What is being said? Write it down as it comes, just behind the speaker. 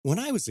When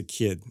I was a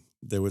kid,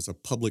 there was a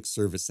public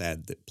service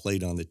ad that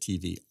played on the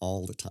TV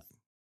all the time.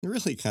 It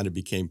really kind of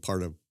became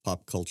part of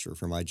pop culture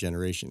for my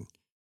generation.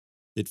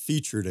 It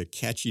featured a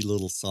catchy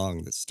little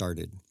song that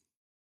started,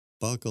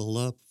 "Buckle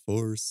up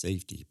for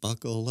safety,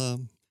 buckle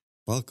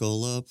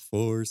up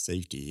for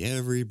safety,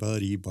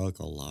 everybody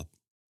buckle up."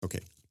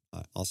 Okay,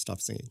 I'll stop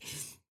singing.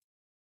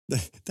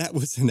 That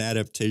was an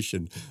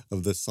adaptation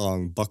of the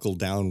song Buckle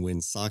Down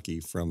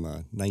Winsaki from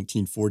a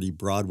 1940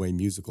 Broadway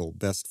musical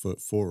Best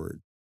Foot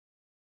Forward.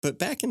 But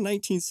back in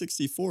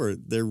 1964,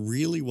 there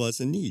really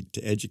was a need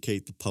to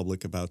educate the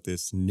public about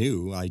this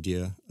new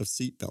idea of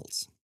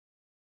seatbelts.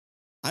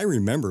 I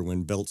remember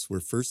when belts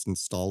were first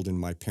installed in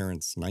my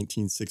parents'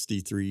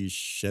 1963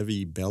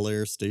 Chevy Bel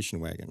Air station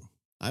wagon.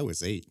 I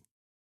was 8.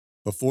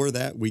 Before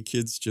that, we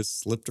kids just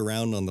slipped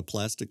around on the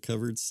plastic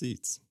covered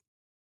seats.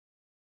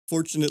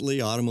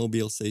 Fortunately,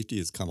 automobile safety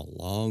has come a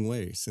long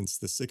way since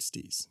the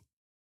 60s.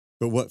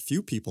 But what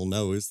few people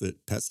know is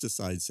that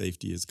pesticide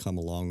safety has come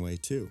a long way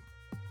too.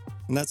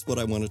 And that's what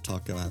I want to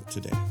talk about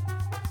today.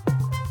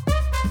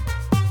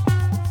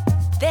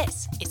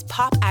 This is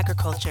Pop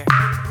Agriculture,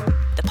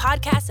 the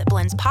podcast that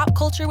blends pop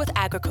culture with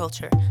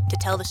agriculture to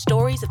tell the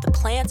stories of the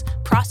plants,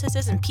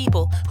 processes, and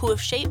people who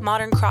have shaped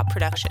modern crop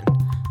production.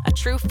 A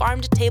true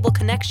farm-to-table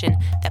connection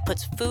that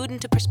puts food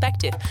into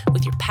perspective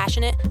with your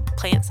passionate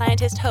plant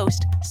scientist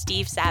host,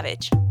 Steve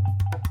Savage.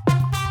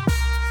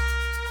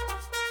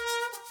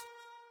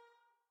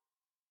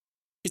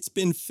 It's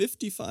been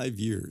 55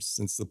 years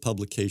since the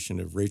publication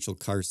of Rachel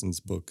Carson's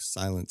book,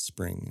 Silent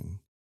Spring, and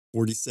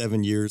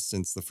 47 years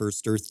since the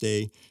first Earth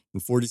Day,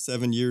 and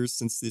 47 years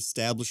since the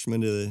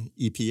establishment of the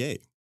EPA.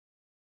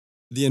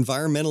 The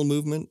environmental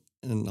movement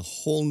and a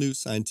whole new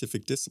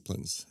scientific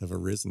disciplines have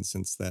arisen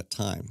since that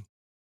time.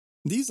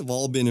 These have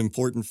all been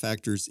important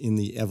factors in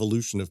the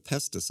evolution of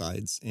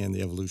pesticides and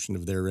the evolution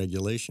of their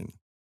regulation.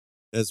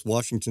 As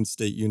Washington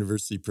State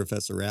University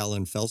professor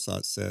Alan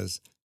Felsot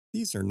says,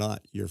 these are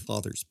not your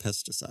father's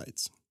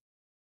pesticides.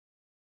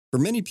 For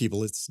many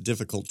people, it's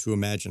difficult to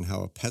imagine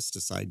how a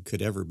pesticide could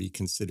ever be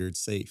considered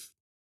safe.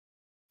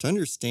 To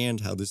understand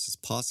how this is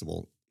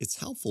possible, it's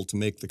helpful to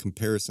make the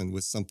comparison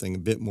with something a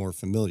bit more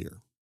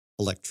familiar,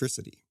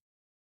 electricity.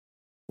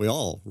 We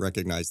all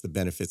recognize the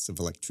benefits of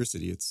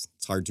electricity. It's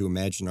hard to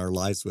imagine our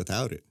lives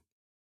without it.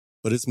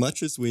 But as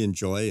much as we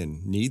enjoy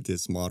and need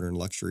this modern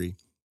luxury,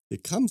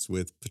 it comes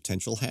with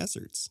potential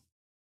hazards.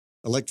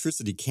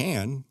 Electricity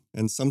can,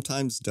 and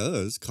sometimes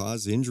does,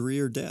 cause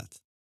injury or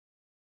death.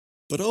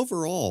 But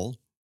overall,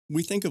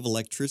 we think of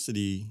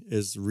electricity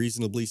as a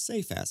reasonably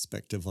safe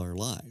aspect of our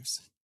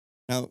lives.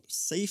 Now,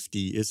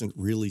 safety isn't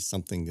really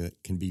something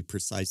that can be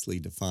precisely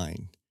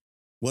defined.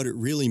 What it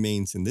really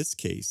means in this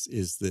case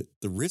is that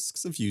the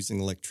risks of using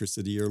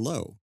electricity are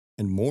low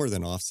and more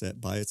than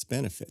offset by its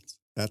benefits.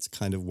 That's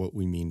kind of what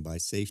we mean by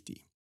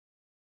safety.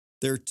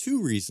 There are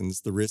two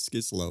reasons the risk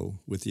is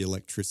low with the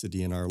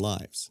electricity in our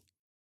lives.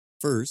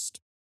 First,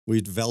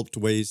 we've developed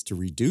ways to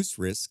reduce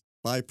risk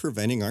by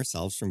preventing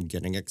ourselves from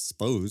getting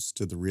exposed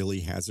to the really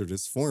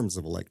hazardous forms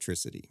of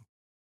electricity.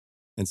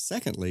 And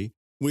secondly,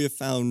 we have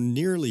found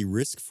nearly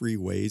risk-free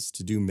ways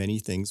to do many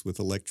things with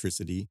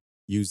electricity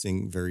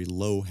using very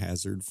low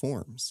hazard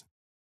forms.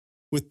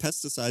 With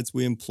pesticides,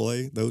 we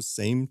employ those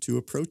same two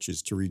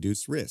approaches to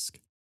reduce risk,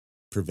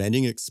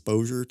 preventing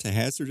exposure to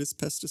hazardous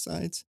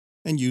pesticides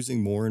and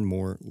using more and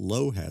more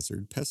low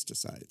hazard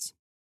pesticides.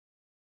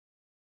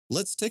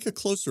 Let's take a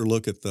closer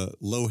look at the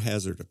low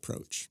hazard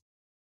approach.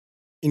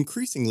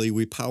 Increasingly,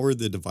 we power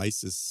the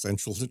devices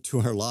central to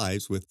our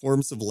lives with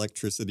forms of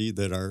electricity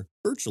that are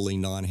virtually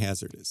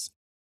non-hazardous.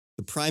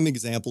 The prime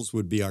examples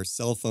would be our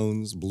cell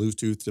phones,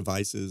 Bluetooth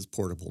devices,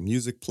 portable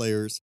music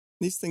players.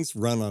 These things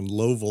run on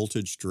low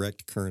voltage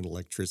direct current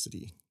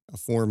electricity, a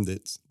form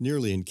that's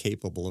nearly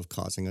incapable of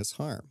causing us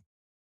harm.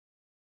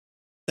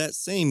 That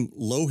same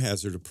low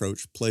hazard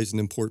approach plays an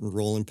important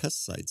role in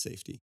pesticide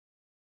safety.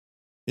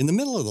 In the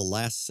middle of the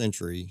last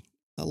century,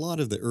 a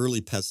lot of the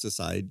early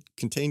pesticide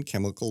contained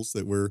chemicals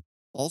that were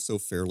also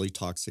fairly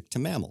toxic to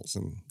mammals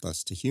and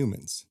thus to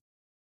humans.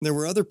 There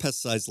were other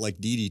pesticides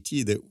like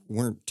DDT that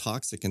weren't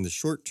toxic in the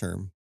short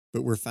term,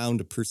 but were found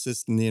to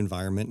persist in the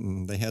environment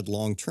and they had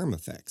long-term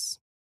effects.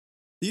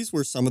 These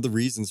were some of the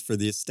reasons for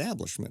the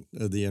establishment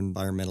of the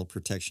Environmental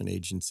Protection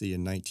Agency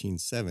in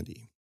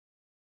 1970.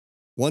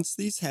 Once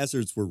these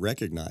hazards were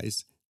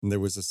recognized and there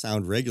was a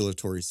sound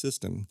regulatory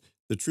system,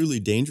 the truly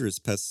dangerous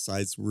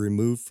pesticides were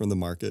removed from the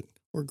market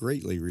or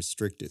greatly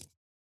restricted.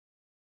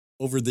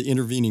 Over the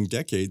intervening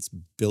decades,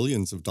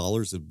 billions of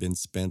dollars have been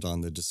spent on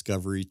the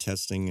discovery,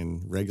 testing,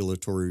 and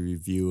regulatory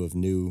review of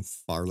new,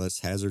 far less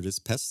hazardous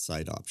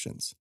pesticide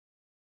options.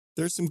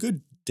 There's some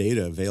good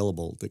data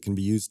available that can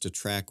be used to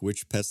track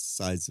which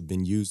pesticides have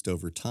been used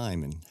over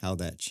time and how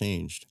that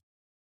changed.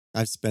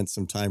 I've spent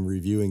some time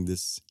reviewing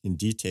this in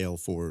detail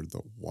for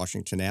the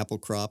Washington apple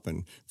crop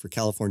and for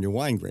California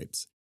wine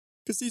grapes,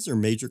 because these are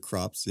major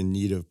crops in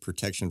need of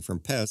protection from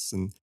pests,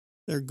 and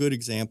they're good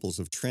examples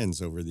of trends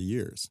over the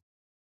years.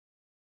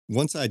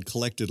 Once I'd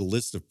collected a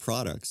list of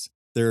products,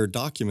 There are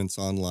documents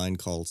online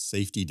called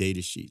safety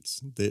data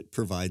sheets that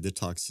provide the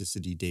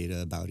toxicity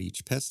data about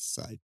each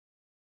pesticide.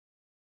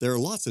 There are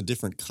lots of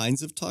different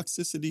kinds of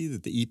toxicity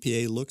that the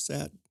EPA looks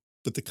at,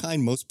 but the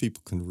kind most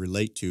people can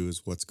relate to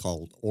is what's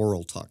called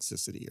oral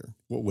toxicity, or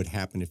what would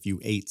happen if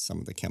you ate some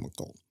of the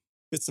chemical.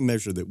 It's a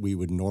measure that we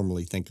would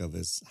normally think of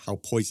as how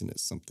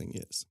poisonous something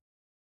is.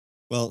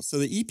 Well, so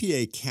the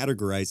EPA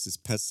categorizes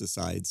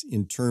pesticides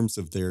in terms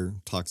of their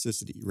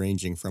toxicity,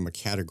 ranging from a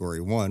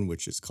Category 1,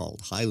 which is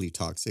called highly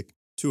toxic,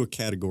 to a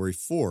Category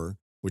 4,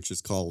 which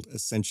is called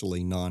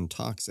essentially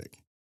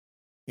non-toxic.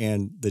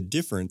 And the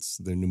difference,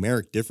 the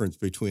numeric difference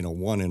between a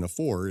 1 and a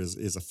 4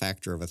 is a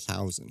factor of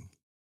 1,000.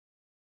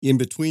 In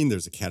between,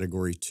 there's a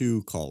Category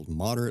 2 called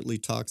moderately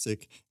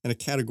toxic and a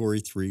Category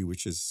 3,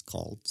 which is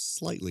called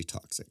slightly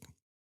toxic.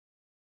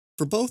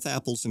 For both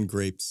apples and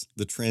grapes,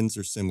 the trends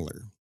are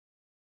similar.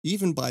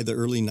 Even by the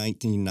early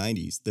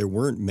 1990s, there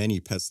weren't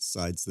many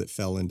pesticides that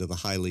fell into the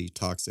highly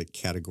toxic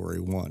Category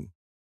 1,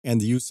 and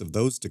the use of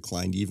those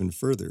declined even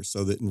further,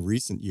 so that in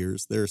recent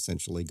years, they're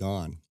essentially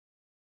gone.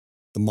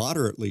 The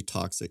moderately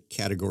toxic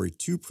Category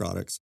 2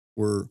 products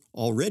were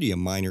already a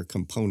minor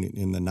component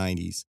in the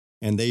 90s,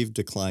 and they've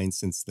declined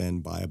since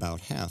then by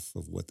about half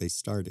of what they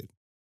started.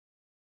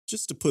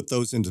 Just to put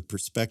those into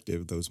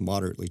perspective, those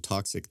moderately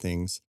toxic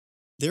things,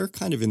 they're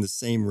kind of in the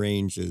same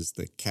range as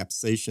the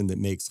capsaicin that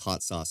makes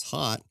hot sauce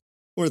hot,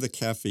 or the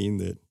caffeine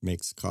that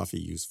makes coffee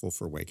useful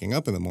for waking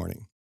up in the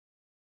morning.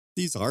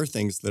 These are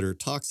things that are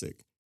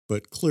toxic,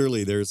 but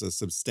clearly there's a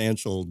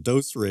substantial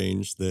dose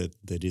range that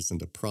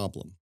isn't a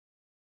problem.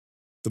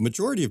 The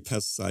majority of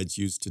pesticides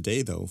used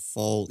today, though,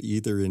 fall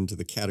either into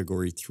the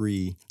Category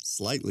 3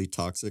 slightly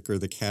toxic or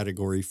the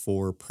Category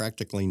 4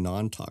 practically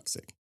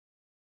non-toxic,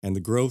 and the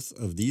growth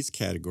of these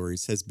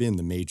categories has been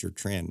the major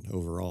trend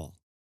overall.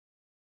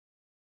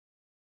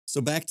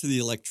 So back to the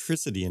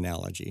electricity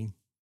analogy,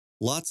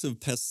 lots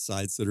of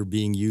pesticides that are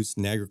being used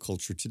in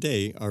agriculture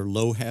today are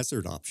low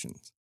hazard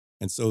options,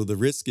 and so the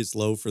risk is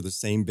low for the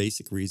same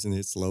basic reason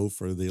it's low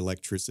for the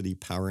electricity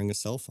powering a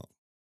cell phone.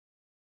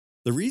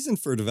 The reason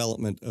for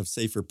development of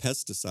safer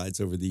pesticides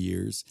over the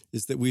years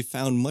is that we've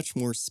found much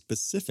more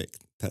specific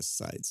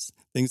pesticides,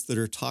 things that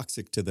are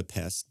toxic to the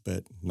pest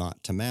but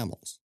not to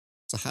mammals.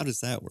 So how does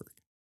that work?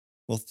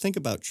 Well, think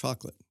about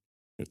chocolate.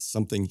 It's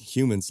something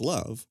humans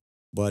love,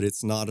 but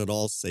it's not at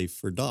all safe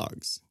for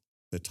dogs.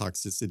 The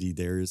toxicity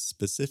there is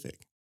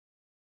specific.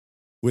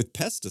 With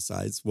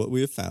pesticides, what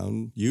we have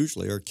found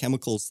usually are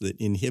chemicals that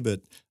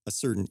inhibit a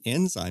certain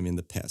enzyme in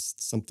the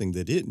pest, something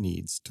that it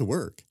needs to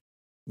work.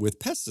 With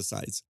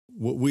pesticides,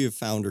 what we have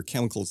found are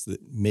chemicals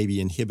that maybe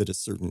inhibit a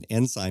certain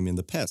enzyme in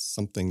the pest,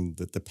 something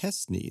that the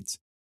pest needs.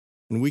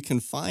 And we can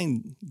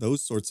find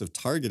those sorts of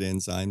target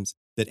enzymes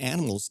that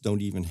animals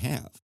don't even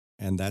have,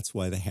 and that's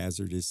why the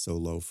hazard is so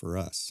low for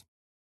us.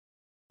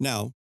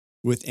 Now,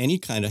 with any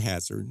kind of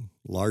hazard,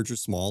 large or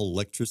small,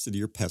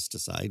 electricity or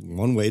pesticide,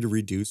 one way to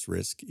reduce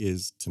risk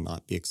is to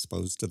not be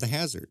exposed to the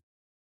hazard.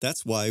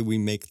 That's why we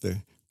make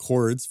the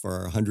cords for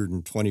our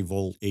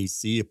 120-volt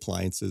AC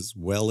appliances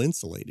well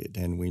insulated,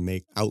 and we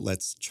make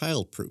outlets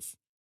childproof.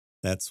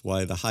 That's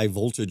why the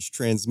high-voltage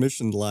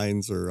transmission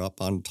lines are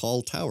up on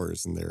tall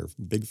towers and there are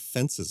big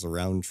fences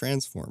around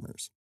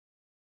transformers.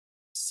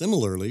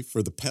 Similarly,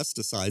 for the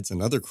pesticides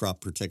and other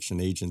crop protection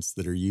agents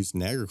that are used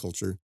in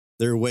agriculture,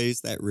 there are ways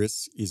that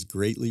risk is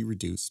greatly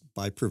reduced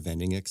by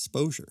preventing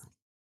exposure.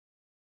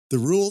 The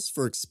rules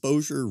for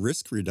exposure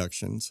risk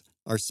reductions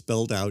are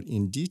spelled out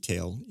in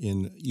detail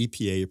in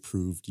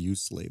EPA-approved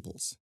use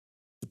labels.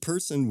 The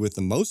person with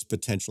the most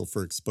potential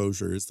for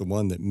exposure is the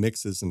one that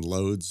mixes and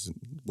loads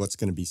what's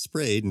going to be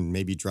sprayed and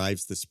maybe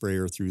drives the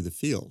sprayer through the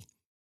field.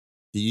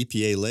 The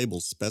EPA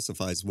label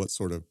specifies what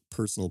sort of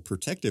personal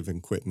protective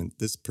equipment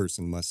this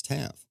person must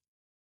have.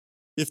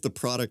 If the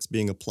products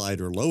being applied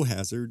are low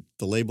hazard,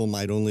 the label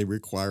might only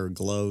require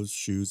gloves,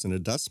 shoes, and a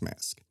dust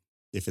mask.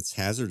 If it's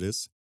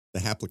hazardous, the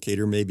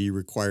applicator may be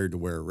required to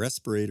wear a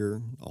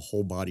respirator, a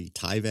whole-body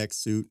Tyvek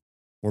suit,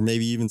 or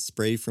maybe even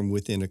spray from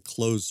within a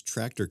closed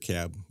tractor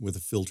cab with a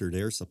filtered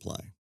air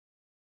supply.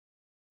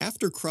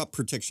 After crop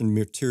protection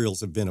materials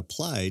have been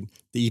applied,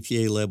 the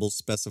EPA label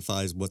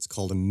specifies what's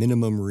called a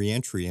minimum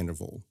reentry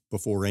interval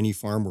before any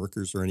farm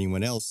workers or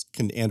anyone else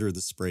can enter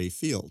the spray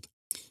field.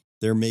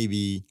 There may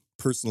be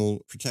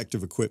personal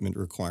protective equipment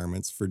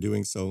requirements for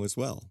doing so as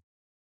well.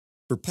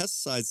 For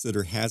pesticides that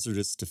are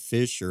hazardous to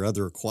fish or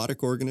other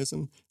aquatic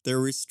organism, there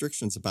are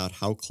restrictions about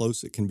how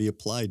close it can be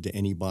applied to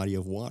any body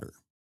of water.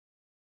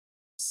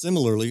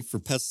 Similarly, for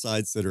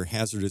pesticides that are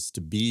hazardous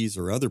to bees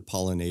or other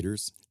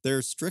pollinators, there are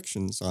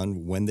restrictions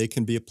on when they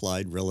can be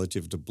applied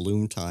relative to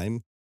bloom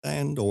time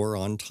and or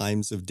on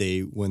times of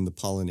day when the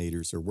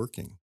pollinators are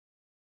working.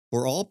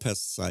 For all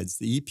pesticides,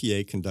 the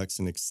EPA conducts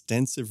an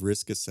extensive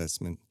risk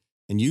assessment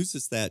and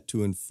uses that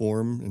to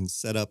inform and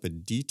set up a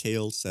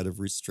detailed set of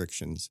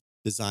restrictions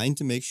designed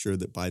to make sure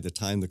that by the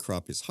time the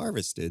crop is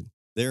harvested,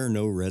 there are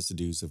no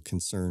residues of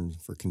concern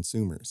for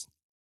consumers.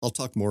 I'll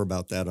talk more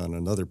about that on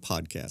another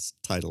podcast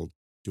titled,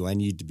 Do I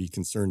Need to Be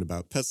Concerned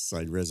About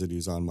Pesticide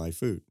Residues on My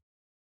Food?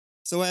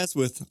 So as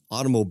with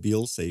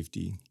automobile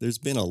safety, there's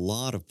been a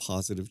lot of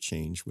positive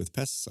change with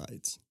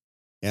pesticides.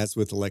 As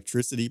with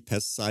electricity,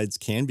 pesticides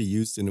can be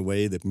used in a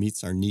way that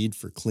meets our need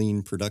for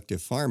clean,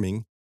 productive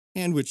farming,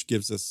 and which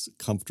gives us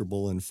a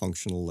comfortable and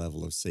functional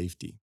level of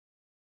safety.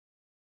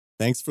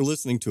 Thanks for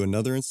listening to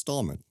another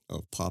installment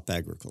of Pop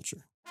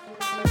Agriculture.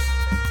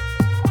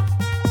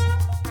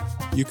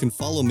 You can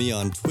follow me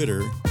on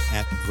Twitter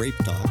at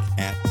GrapeDoc,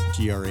 at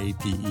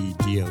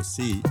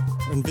GRAPEDOC,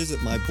 and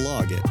visit my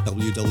blog at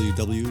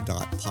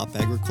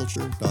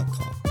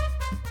www.popagriculture.com.